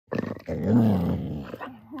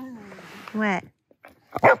What?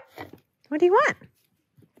 What do you want?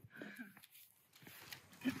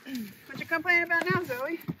 What you complaining about now,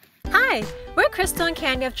 Zoe? Hi, we're Crystal and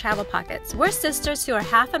Candy of Travel Pockets. We're sisters who are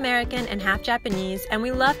half American and half Japanese, and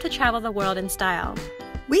we love to travel the world in style.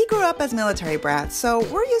 We grew up as military brats, so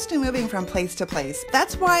we're used to moving from place to place.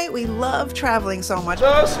 That's why we love traveling so much. 2,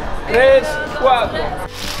 3, 4.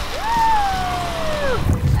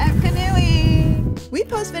 I'm canoeing! We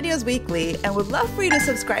post videos weekly and would love for you to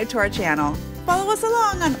subscribe to our channel. Follow us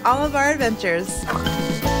along on all of our adventures.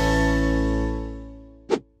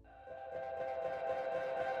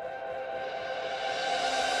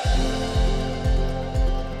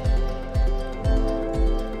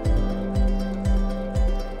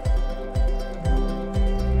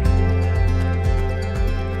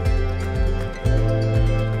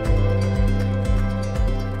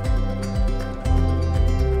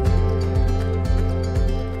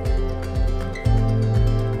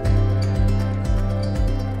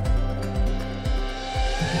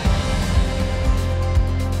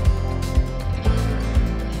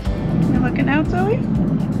 Out, Zoe?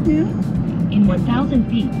 Yeah. In 1,000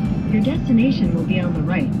 feet, your destination will be on the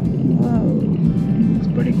right. Whoa. It's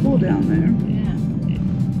pretty cool down there. Yeah.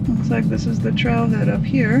 Looks like this is the trailhead up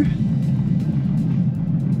here.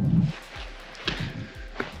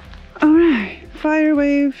 Alright,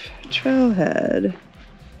 Firewave Trailhead.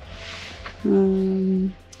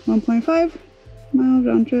 1.5 mile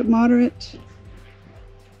round trip, moderate.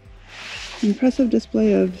 Impressive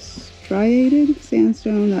display of striated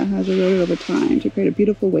sandstone that has eroded over time to create a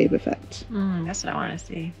beautiful wave effect. That's what I want to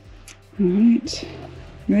see. All right,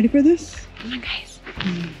 you ready for this? Come on, guys.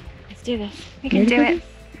 Let's do this. We can do it.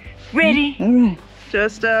 Ready? All right.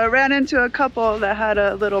 Just ran into a couple that had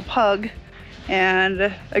a little pug,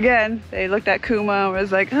 and again, they looked at Kuma and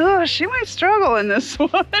was like, oh, she might struggle in this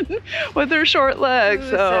one with her short legs.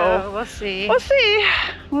 So we'll see. We'll see.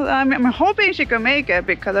 Well, I'm hoping she can make it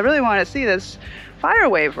because I really want to see this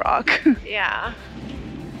Firewave rock. Yeah.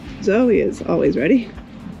 Zoe is always ready.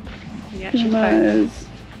 Yeah, she's fine.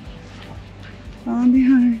 On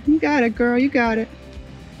behind her. You got it, girl. You got it.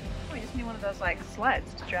 We just need one of those like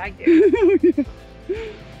sleds to drag you.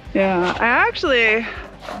 Yeah, I actually,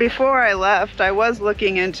 before I left, I was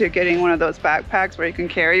looking into getting one of those backpacks where you can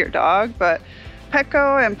carry your dog, but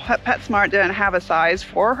Petco and PetSmart didn't have a size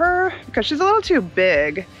for her because she's a little too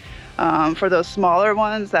big. For those smaller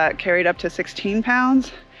ones that carried up to 16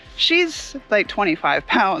 pounds, she's like 25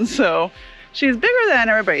 pounds, so she's bigger than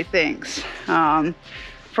everybody thinks.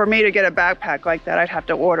 For me to get a backpack like that, I'd have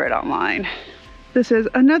to order it online. This is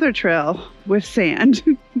another trail with sand.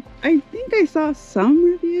 I think I saw some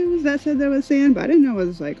reviews that said there was sand, but I didn't know it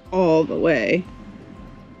was like all the way.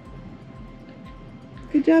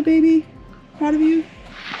 Good job, baby. Proud of you.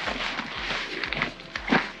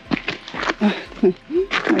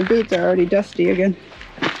 My boots are already dusty again.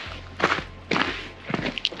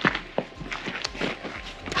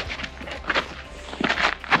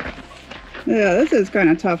 Yeah, this is kind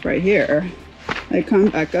of tough right here. I come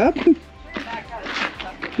back up.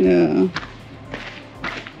 Yeah.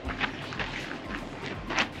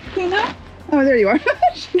 Luna? Oh, there you are.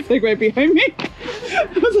 She's like right behind me. I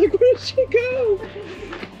was like, where did she go?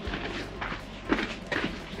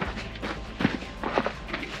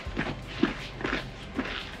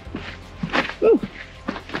 Ooh.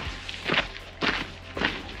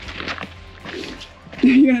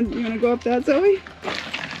 You gonna go up that, Zoe?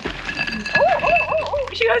 Oh,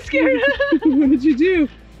 she got scared. What did you do?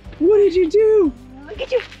 What did you do? Look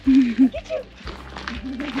at you. Look at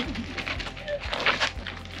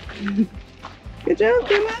you. Good job,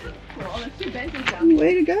 Gemma. Cool. There's 2 benches down there.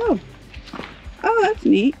 Way to go. Oh, that's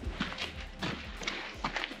neat.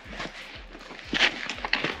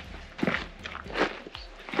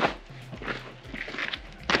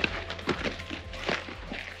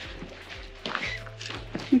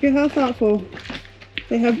 Look at how thoughtful.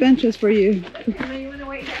 They have benches for you. Kuma, you want to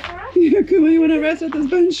wait here for us? Yeah, Kuma, you want to rest at this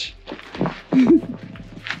bench?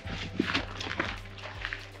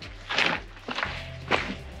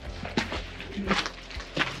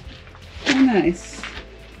 Oh, nice.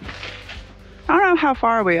 I don't know how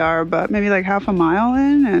far we are, but maybe like half a mile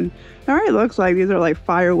in, and it already looks like these are like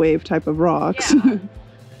Firewave type of rocks. Yeah.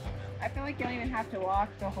 I feel like you don't even have to walk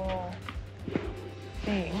the whole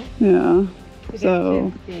thing. Yeah. To So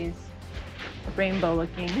get to these rainbow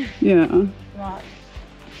looking yeah. rocks.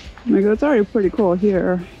 Like, it's already pretty cool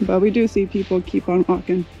here, but we do see people keep on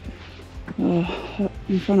walking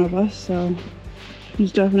in front of us, so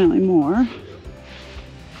there's definitely more.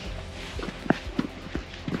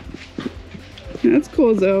 That's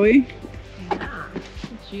cool, Zoe. Yeah,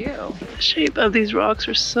 it's you. The shape of these rocks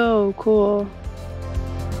are so cool.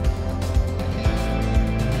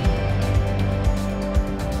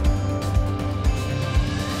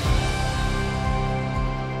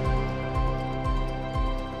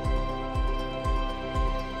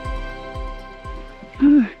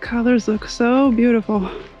 Oh, the colors look so beautiful.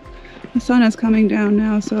 The sun is coming down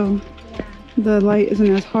now, so the light isn't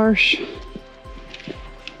as harsh.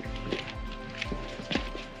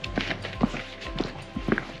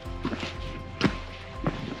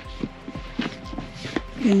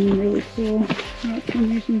 And really cool rock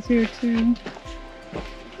formations here too.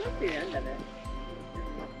 That's the end of it.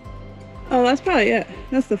 Oh, that's probably it.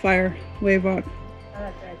 That's the fire wave rock. Oh,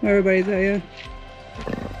 that's right. Where everybody's at, yeah.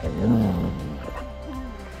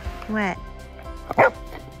 What?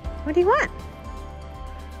 What do you want?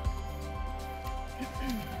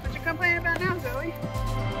 What you complaining about now, Zoe?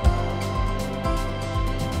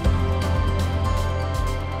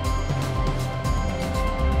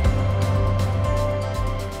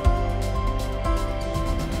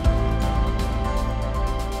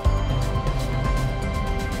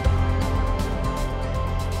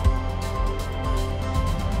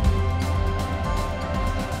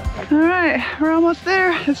 All right, we're almost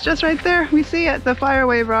there. It's just right there. We see it, the fire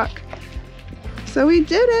wave rock. So we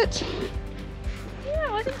did it. Yeah,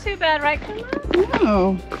 it wasn't too bad, right, Kuma?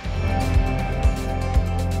 Oh.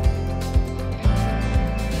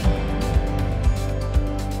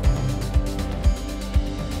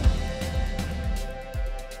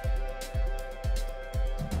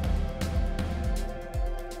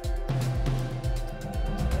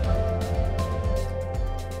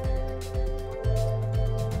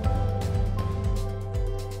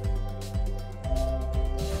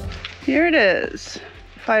 Here it is,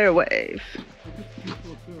 fire wave.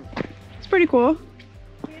 It's pretty cool.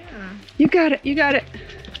 Yeah. You got it, you got it.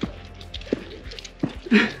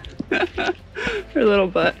 Her little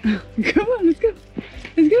butt. Come on, let's go.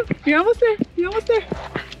 Let's go. You're almost there. You're almost there.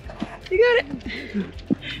 You got it.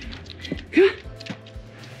 Come on.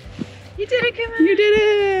 You did it, Kuma. You did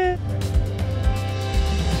it.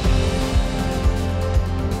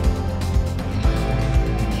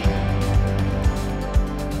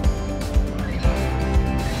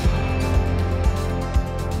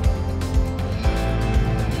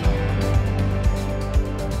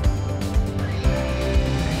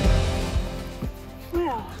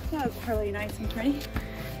 That was really nice and pretty.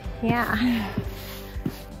 Yeah.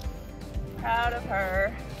 Proud of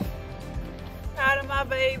her. Proud of my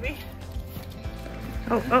baby.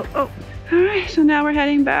 Oh, oh, oh. All right, so now we're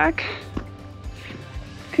heading back.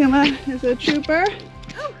 Kuma is a trooper.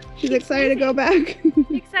 Oh, she's excited to go back. You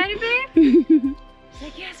excited, babe? She's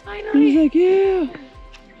like, yes, He's finally. like, yeah.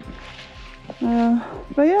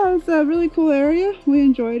 But yeah, it's a really cool area. We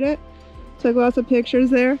enjoyed it. Took lots of pictures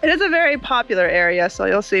there. It is a very popular area, so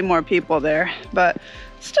you'll see more people there, but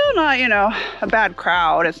still not, you know, a bad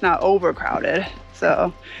crowd. It's not overcrowded.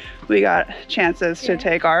 So we got chances to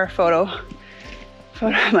take our photo.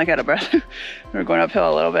 I'm like out of breath. We're going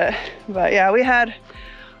uphill a little bit. But yeah, we had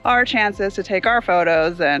our chances to take our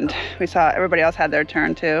photos, and we saw everybody else had their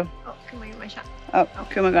turn too. Oh, Kuma, get my shot. Oh,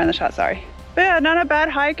 Kuma got in the shot, sorry. But yeah, not a bad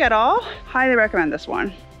hike at all. Highly recommend this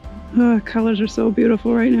one. Oh, colors are so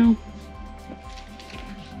beautiful right now.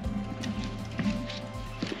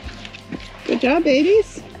 Good job,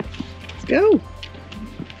 babies. Let's go.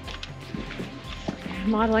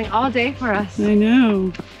 Modeling all day for us. I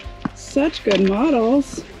know. Such good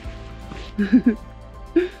models.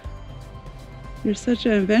 You're such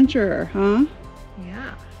an adventurer, huh?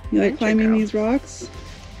 Yeah. You like Adventure climbing girl. these rocks?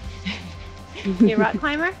 You a rock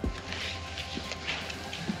climber?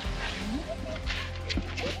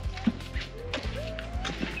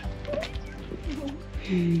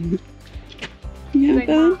 You have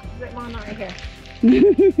fun? Like, Mom, not right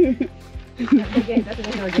here.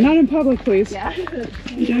 Not in public, please. Yeah.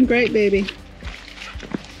 You're doing great, baby.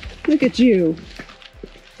 Look at you.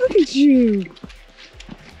 Look at you.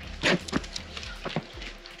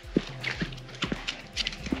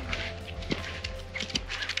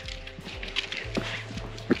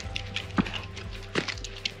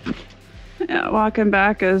 Yeah, walking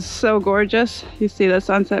back is so gorgeous. You see the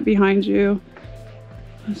sunset behind you.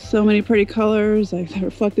 So many pretty colors, like they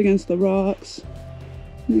reflect against the rocks.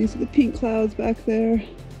 And you see the pink clouds back there.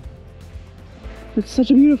 It's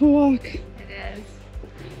such a beautiful walk. It is.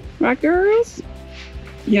 Right, girls?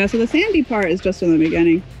 Yeah, so the sandy part is just in the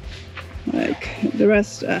beginning. Like the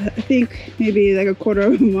rest, I think maybe like a quarter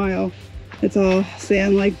of a mile, it's all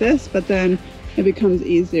sand like this, but then it becomes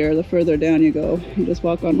easier the further down you go. You just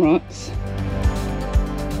walk on rocks.